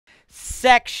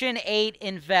Section 8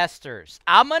 investors.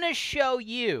 I'm going to show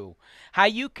you how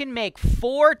you can make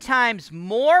 4 times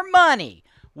more money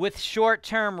with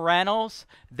short-term rentals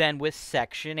than with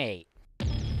Section 8.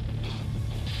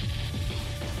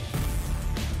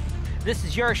 This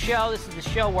is your show. This is the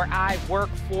show where I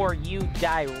work for you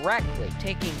directly,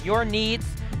 taking your needs.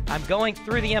 I'm going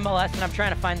through the MLS and I'm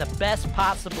trying to find the best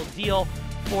possible deal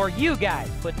for you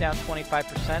guys. Put down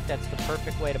 25%. That's the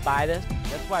perfect way to buy this.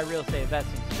 That's why real estate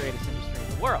investing is the greatest industry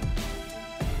in the world.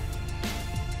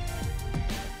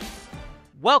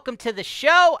 Welcome to the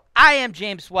show. I am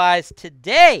James Wise.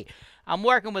 Today, I'm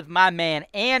working with my man,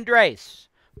 Andres.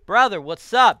 Brother,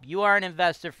 what's up? You are an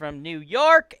investor from New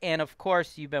York, and of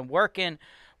course, you've been working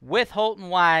with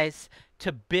HoltonWise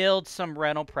to build some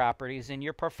rental properties in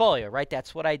your portfolio, right?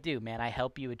 That's what I do, man. I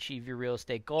help you achieve your real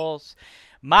estate goals.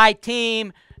 My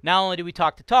team, not only do we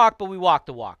talk the talk, but we walk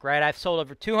the walk, right? I've sold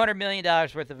over $200 million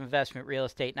worth of investment real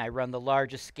estate, and I run the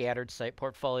largest scattered site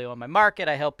portfolio in my market.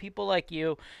 I help people like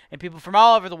you and people from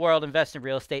all over the world invest in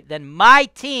real estate. Then my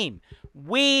team,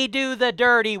 we do the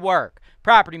dirty work.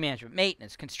 Property management,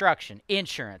 maintenance, construction,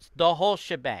 insurance, the whole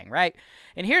shebang, right?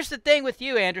 And here's the thing with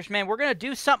you, Andres, man. We're going to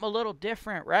do something a little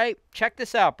different, right? Check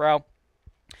this out, bro.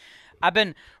 I've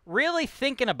been really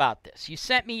thinking about this. You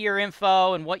sent me your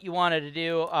info and what you wanted to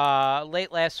do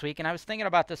late last week, and I was thinking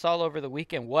about this all over the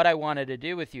weekend, what I wanted to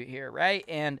do with you here, right?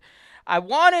 And I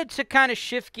wanted to kind of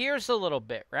shift gears a little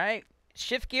bit, right?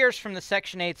 Shift gears from the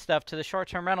Section 8 stuff to the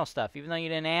short-term rental stuff, even though you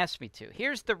didn't ask me to.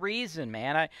 Here's the reason,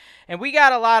 man. And we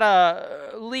got a lot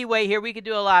of leeway here. We could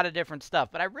do a lot of different stuff.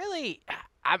 But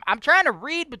I'm trying to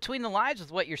read between the lines with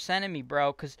what you're sending me,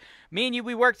 bro, because me and you,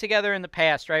 we worked together in the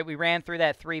past, right? We ran through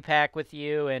that 3-pack with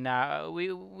you, and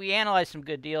we analyzed some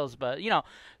good deals. But, you know,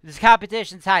 this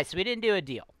competition's high, so we didn't do a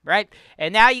deal, right?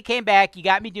 And now you came back. You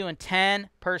got me doing 10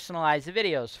 personalized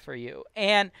videos for you.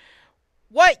 And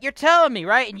what you're telling me,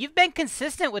 right? And you've been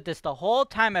consistent with this the whole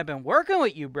time I've been working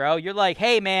with you, bro. You're like,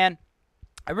 hey, man,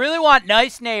 I really want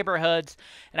nice neighborhoods,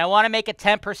 and I want to make a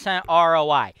 10%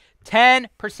 ROI.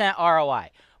 10% ROI.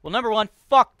 Well, number one,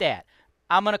 fuck that.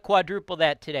 I'm going to quadruple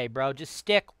that today, bro. Just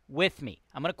stick with me.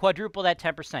 I'm going to quadruple that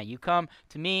 10%. You come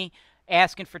to me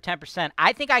asking for 10%.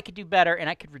 I think I could do better, and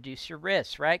I could reduce your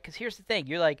risk, right? Because here's the thing.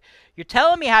 You're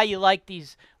telling me how you like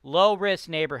these low-risk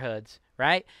neighborhoods,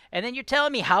 right? And then you're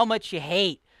telling me how much you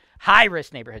hate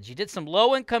high-risk neighborhoods. You did some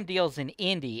low-income deals in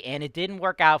Indy, and it didn't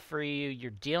work out for you.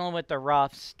 You're dealing with the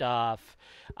rough stuff,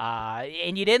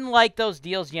 and you didn't like those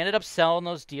deals. You ended up selling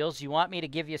those deals. You want me to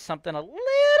give you something a little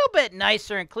bit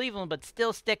nicer in Cleveland, but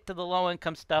still stick to the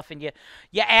low-income stuff, and you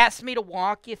asked me to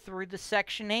walk you through the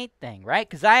Section 8 thing, right?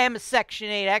 Because I am a Section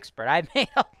 8 expert. I've made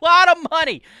a lot of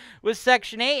money with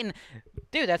Section 8, and,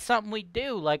 dude, that's something we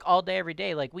do, like, all day, every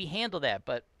day. Like, we handle that,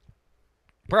 but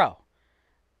bro,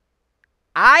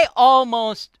 I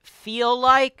almost feel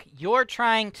like you're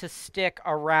trying to stick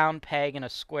a round peg in a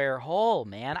square hole,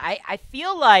 man. I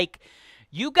feel like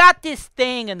you got this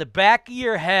thing in the back of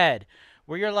your head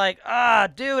where you're like,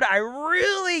 dude, I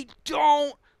really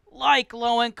don't like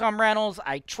low-income rentals.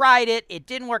 I tried it. It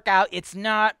didn't work out. It's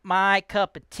not my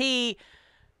cup of tea.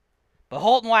 But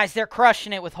HoltonWise, they're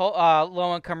crushing it with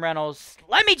low-income rentals.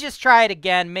 Let me just try it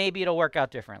again. Maybe it'll work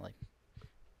out differently.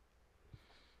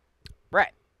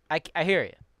 Right. I hear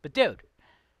you. But, dude,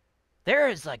 there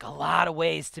is, like, a lot of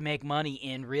ways to make money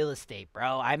in real estate,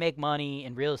 bro. I make money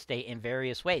in real estate in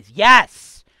various ways.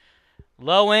 Yes!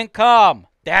 Low income.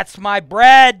 That's my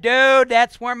bread, dude.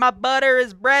 That's where my butter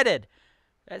is breaded.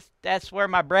 That's where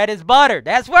my bread is buttered.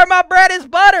 That's where my bread is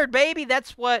buttered, baby.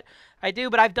 That's what I do.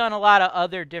 But I've done a lot of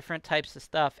other different types of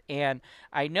stuff. And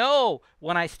I know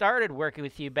when I started working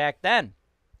with you back then,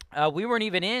 we weren't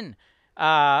even in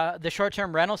the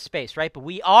short-term rental space, right? But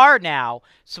we are now,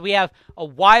 so we have a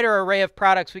wider array of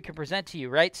products we can present to you,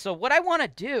 right? So what I want to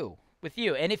do with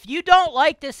you, and if you don't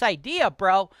like this idea,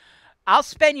 bro, I'll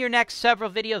spend your next several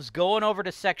videos going over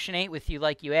to Section 8 with you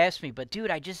like you asked me. But,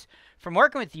 dude, from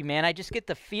working with you, man, I just get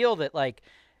the feel that, like,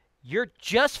 you're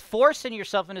just forcing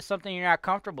yourself into something you're not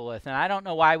comfortable with. And I don't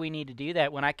know why we need to do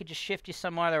that when I could just shift you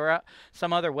some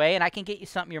other way, and I can get you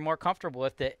something you're more comfortable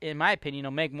with that, in my opinion,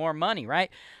 will make more money,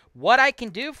 right? What I can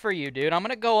do for you, dude, I'm going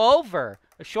to go over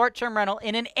a short-term rental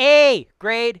in an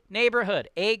A-grade neighborhood.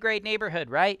 A-grade neighborhood,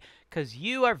 right? Because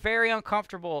you are very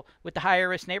uncomfortable with the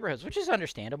higher-risk neighborhoods, which is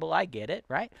understandable. I get it,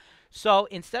 right? So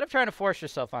instead of trying to force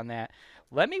yourself on that,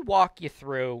 let me walk you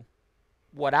through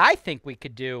what I think we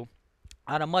could do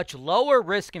on a much lower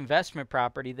risk investment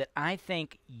property that I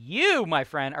think you, my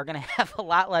friend, are going to have a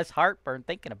lot less heartburn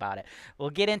thinking about it. We'll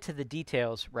get into the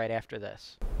details right after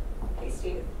this. Hey,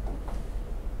 Steve.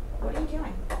 What are you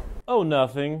doing? Oh,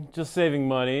 nothing. Just saving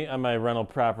money on my rental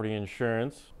property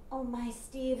insurance. Oh my,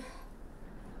 Steve.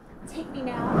 Take me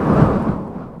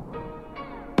now.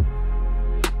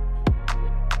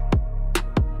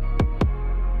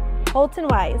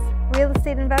 HoltonWise, real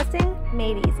estate investing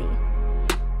made easy.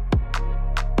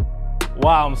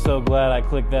 Wow, I'm so glad I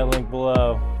clicked that link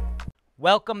below.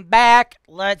 Welcome back.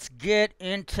 Let's get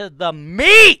into the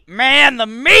meat, man. The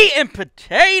meat and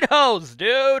potatoes,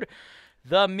 dude.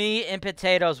 The meat and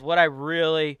potatoes, what I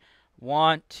really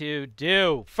want to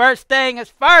do. First thing is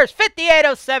first,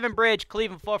 5807 Bridge,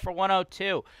 Cleveland 4 for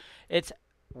 102. It's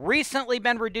recently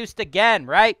been reduced again,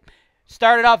 right?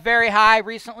 Started off very high.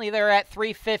 Recently, they're at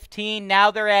 315.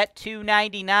 Now they're at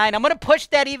 299. I'm going to push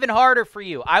that even harder for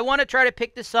you. I want to try to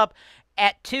pick this up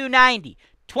at 290.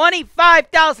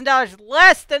 $25,000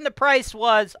 less than the price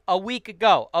was a week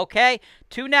ago, okay?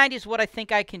 290 is what I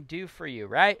think I can do for you,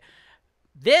 right?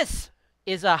 This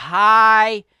is a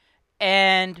high-end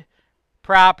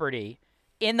property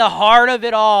in the heart of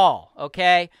it all,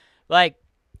 okay? Like,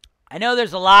 I know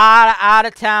there's a lot of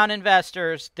out-of-town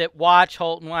investors that watch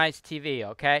HoltonWiseTV,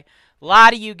 okay? A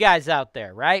lot of you guys out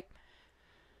there, right?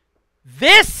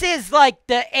 This is like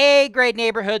the A-grade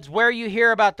neighborhoods where you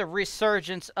hear about the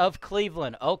resurgence of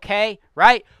Cleveland, okay?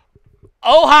 Right?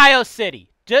 Ohio City,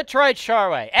 Detroit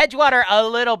Shoreway, Edgewater a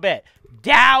little bit,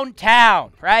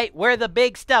 downtown, right? Where the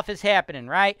big stuff is happening,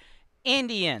 right?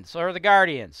 Indians or the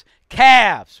Guardians,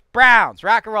 Cavs, Browns,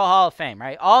 Rock and Roll Hall of Fame,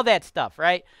 right? All that stuff,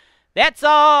 right? That's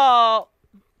all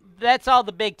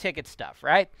the big ticket stuff,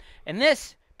 right? And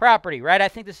this property, right? I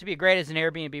think this would be great as an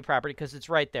Airbnb property because it's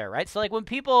right there, right? So like when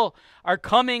people are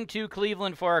coming to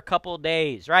Cleveland for a couple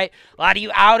days, right? A lot of you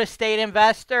out-of-state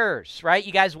investors, right?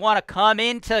 You guys want to come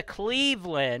into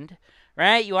Cleveland,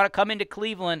 right? You want to come into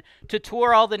Cleveland to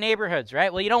tour all the neighborhoods,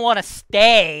 right? Well, you don't want to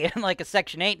stay in like a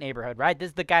Section 8 neighborhood, right? This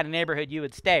is the kind of neighborhood you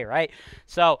would stay, right?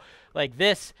 So like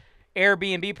this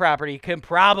Airbnb property can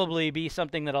probably be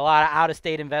something that a lot of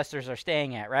out-of-state investors are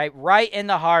staying at, right? Right in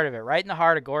the heart of it, right in the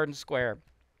heart of Gordon Square.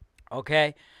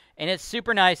 Okay, and it's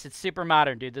super nice. It's super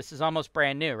modern, dude. This is almost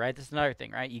brand new, right? This is another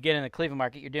thing, right? You get in the Cleveland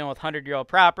market, you're dealing with 100-year-old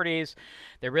properties.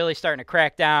 They're really starting to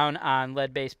crack down on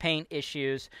lead-based paint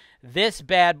issues. This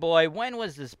bad boy, when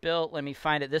was this built? Let me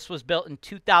find it. This was built in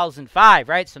 2005,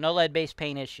 right? So no lead-based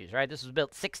paint issues, right? This was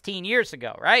built 16 years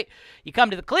ago, right? You come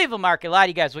to the Cleveland market, a lot of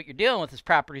you guys, what you're dealing with is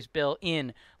properties built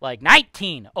in like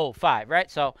 1905,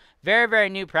 right? So very, very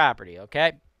new property,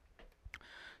 okay?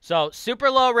 So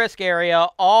super low risk area,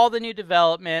 all the new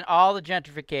development, all the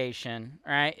gentrification,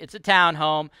 right? It's a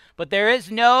townhome, but there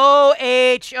is no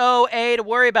HOA to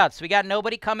worry about. So we got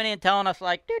nobody coming in telling us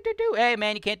like, hey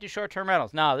man, you can't do short-term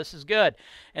rentals. No, this is good.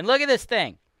 And look at this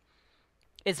thing.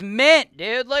 It's mint,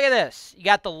 dude. Look at this. You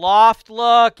got the loft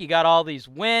look. You got all these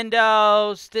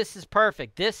windows. This is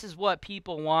perfect. This is what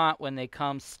people want when they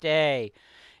come stay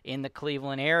in the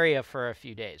Cleveland area for a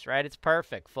few days, right? It's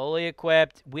perfect, fully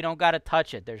equipped. We don't got to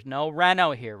touch it. There's no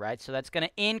reno here, right? So that's going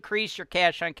to increase your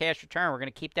cash-on-cash return. We're going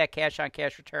to keep that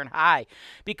cash-on-cash return high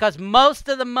because most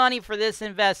of the money for this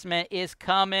investment is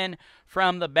coming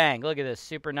from the bank. Look at this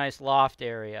super nice loft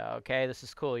area, okay? This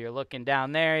is cool. You're looking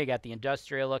down there. You got the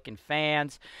industrial-looking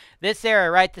fans. This area,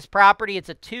 right, this property, it's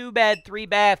a 2-bed,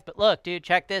 3-bath. But look, dude,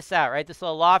 check this out, right? This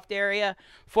little loft area,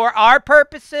 for our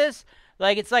purposes,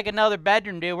 like, it's like another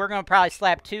bedroom, dude. We're going to probably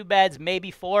slap 2 beds,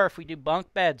 maybe 4 if we do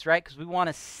bunk beds, right? Because we want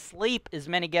to sleep as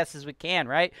many guests as we can,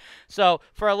 right? So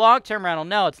for a long-term rental,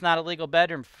 no, it's not a legal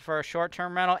bedroom. For a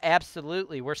short-term rental,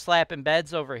 absolutely. We're slapping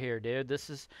beds over here, dude. This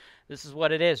is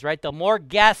what it is, right? The more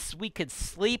guests we could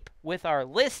sleep with our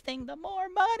listing, the more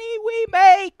money we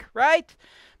make, right?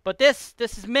 But this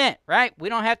is mint, right? We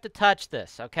don't have to touch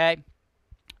this, okay?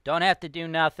 Don't have to do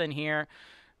nothing here.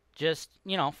 Just,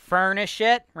 you know, furnish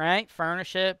it, right?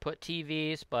 Furnish it, put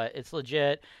TVs, but it's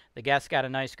legit. The guests got a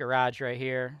nice garage right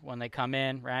here when they come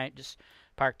in, right? Just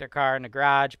park their car in the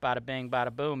garage, bada bing,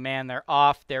 bada boom. Man, they're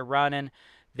off, they're running,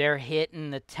 they're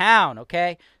hitting the town,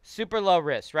 okay? Super low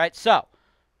risk, right? So,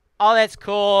 all that's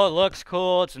cool, it looks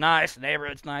cool, it's nice, the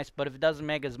neighborhood's nice, but if it doesn't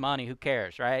make us money, who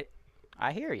cares, right?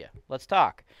 I hear you. Let's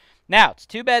talk. Now, it's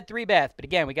 2-bed, 3-bath, but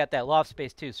again, we got that loft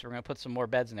space too, so we're going to put some more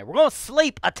beds in there. We're going to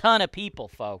sleep a ton of people,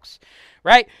 folks,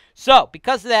 right? So,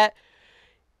 because of that,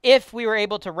 if we were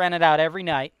able to rent it out every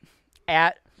night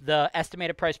at the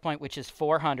estimated price point, which is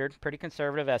 $400, pretty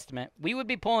conservative estimate, we would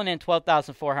be pulling in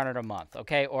 $12,400 a month,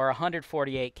 okay, or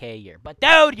 $148K a year. But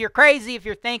dude, you're crazy if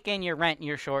you're thinking you're renting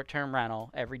your short-term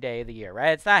rental every day of the year,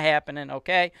 right? It's not happening,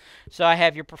 okay? So I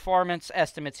have your performance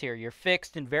estimates here, your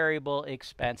fixed and variable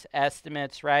expense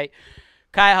estimates, right?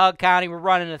 Cuyahoga County, we're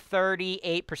running a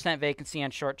 38% vacancy on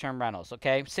short-term rentals,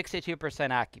 okay?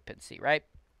 62% occupancy, right?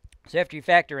 So after you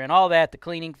factor in all that, the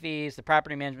cleaning fees, the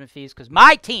property management fees, because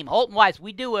my team, HoltonWise,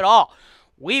 we do it all.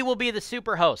 We will be the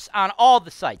super hosts on all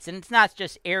the sites. And it's not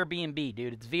just Airbnb,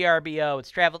 dude. It's VRBO, it's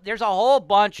travel. There's a whole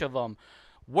bunch of them.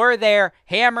 We're there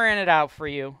hammering it out for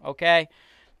you, okay?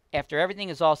 After everything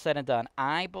is all said and done,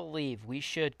 I believe we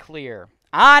should clear,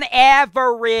 on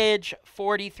average,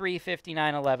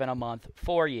 $43.59.11 a month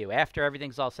for you after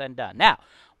everything's all said and done. Now,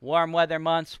 warm weather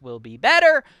months will be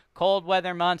better. Cold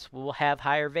weather months will have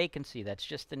higher vacancy. That's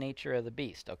just the nature of the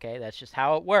beast, okay? That's just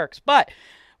how it works. But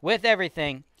with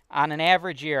everything, on an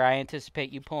average year, I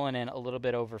anticipate you pulling in a little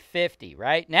bit over 50,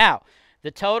 right? Now, the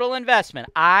total investment,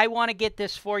 I want to get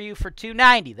this for you for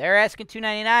 $290. They're asking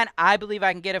 $299. I believe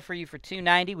I can get it for you for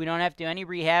 $290. We don't have to do any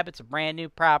rehab. It's a brand new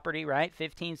property, right?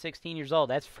 15, 16 years old.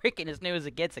 That's freaking as new as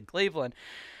it gets in Cleveland,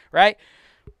 right?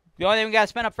 The only thing we got to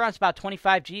spend up front is about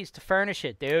 25 G's to furnish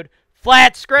it, dude.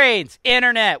 Flat screens,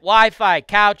 internet, Wi-Fi,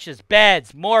 couches,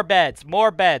 beds, more beds,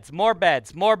 more beds, more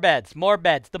beds, more beds, more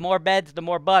beds. The more beds, the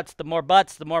more butts, the more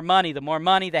butts, the more money. The more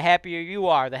money, the happier you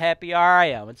are, the happier I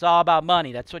am. It's all about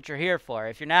money. That's what you're here for.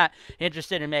 If you're not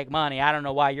interested in making money, I don't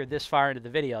know why you're this far into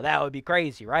the video. That would be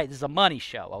crazy, right? This is a money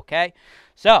show, okay?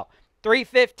 So,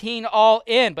 $315 all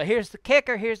in. But here's the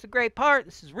kicker. Here's the great part.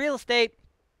 This is real estate.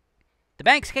 The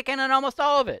bank's kicking in almost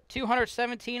all of it.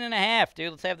 $217.5,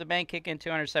 dude. Let's have the bank kick in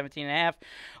 $217.5.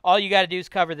 All you got to do is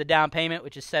cover the down payment,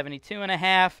 which is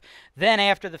 $72.5. Then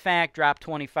after the fact, drop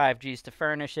 25 G's to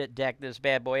furnish it. Deck this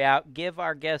bad boy out. Give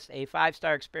our guests a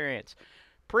 5-star experience.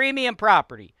 Premium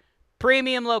property,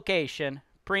 premium location,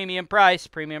 premium price,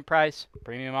 premium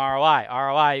ROI.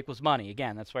 ROI equals money.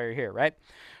 Again, that's why you're here, right?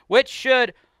 Which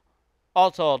should,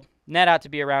 all told, net out to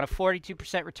be around a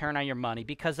 42% return on your money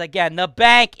because, again, the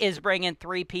bank is bringing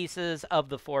 3 pieces of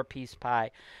the 4-piece pie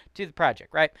to the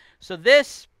project, right? So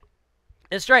this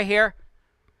right here,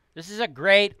 this is a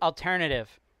great alternative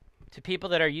to people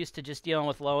that are used to just dealing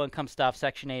with low-income stuff,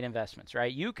 Section 8 investments,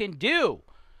 right? You can do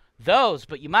those,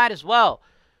 but you might as well,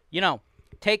 you know,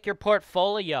 take your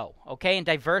portfolio, okay, and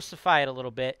diversify it a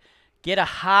little bit. Get a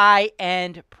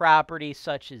high-end property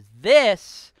such as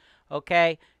this,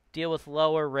 okay, deal with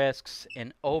lower risks,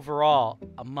 and overall,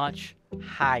 a much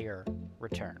higher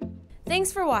return.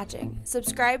 Thanks for watching.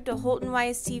 Subscribe to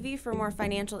HoltonWise TV for more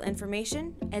financial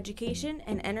information, education,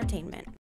 and entertainment.